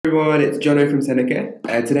everyone, it's Jono from Seneca.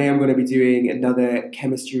 Today I'm going to be doing another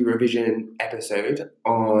chemistry revision episode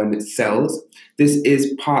on cells. This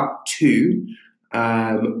is part 2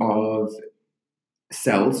 of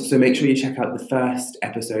cells, so make sure you check out the first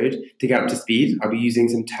episode to get up to speed. I'll be using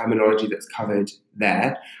some terminology that's covered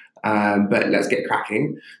there, but let's get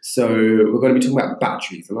cracking. So we're going to be talking about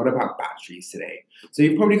batteries, a lot about batteries today. So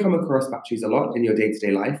you've probably come across batteries a lot in your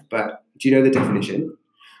day-to-day life, but do you know the definition?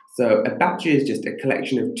 So a battery is just a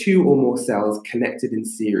collection of 2 or more cells connected in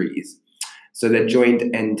series. So they're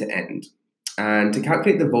joined end to end. And to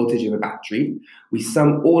calculate the voltage of a battery, we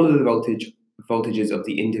sum all of the voltages of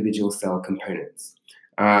the individual cell components.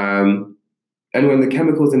 And when the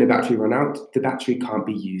chemicals in a battery run out, the battery can't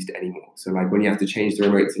be used anymore. So like when you have to change the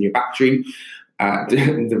remotes in your battery,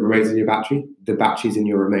 the remotes in your battery, the batteries in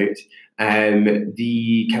your remote,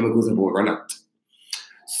 the chemicals have all run out.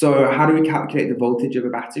 So how do we calculate the voltage of a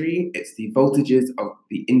battery? It's the voltages of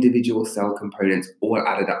the individual cell components all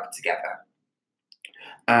added up together.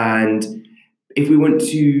 And if we want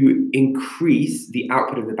to increase the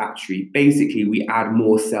output of the battery, basically we add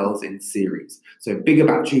more cells in series. So bigger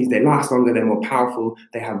batteries, they last longer, they're more powerful,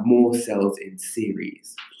 they have more cells in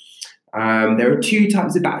series. There are 2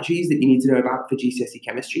 types of batteries that you need to know about for GCSE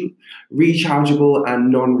chemistry, rechargeable and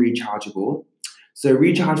non-rechargeable. So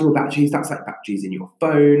rechargeable batteries, that's like batteries in your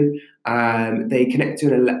phone. They connect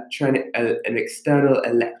to an external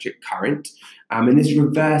electric current, and this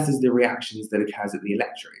reverses the reactions that occurs at the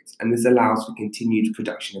electrodes, and this allows for continued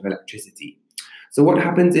production of electricity. So what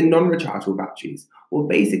happens in non-rechargeable batteries? Well,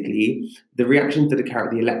 basically, the reactions that occur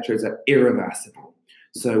at the electrodes are irreversible.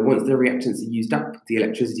 So once the reactants are used up, the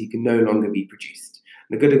electricity can no longer be produced.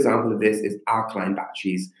 And a good example of this is alkaline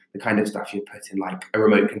batteries, the kind of stuff you put in like a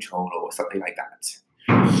remote control or something like that.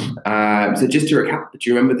 So just to recap, do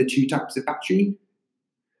you remember the 2 types of battery?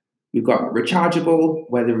 We've got rechargeable,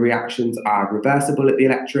 where the reactions are reversible at the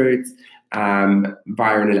electrodes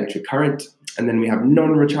via an electric current. And then we have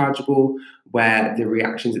non-rechargeable, where the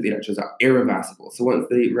reactions at the electrodes are irreversible. So once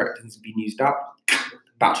the reactants have been used up, the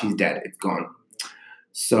battery's dead, it's gone.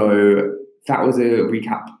 So that was a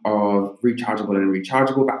recap of rechargeable and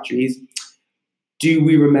rechargeable batteries. Do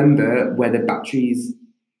we remember whether batteries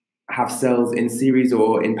have cells in series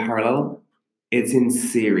or in parallel? It's in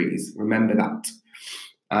series, remember that.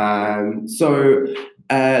 So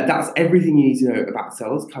that's everything you need to know about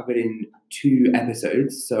cells covered in 2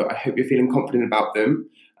 episodes. So I hope you're feeling confident about them.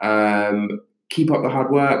 Keep up the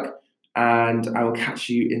hard work, and I will catch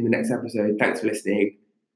you in the next episode. Thanks for listening.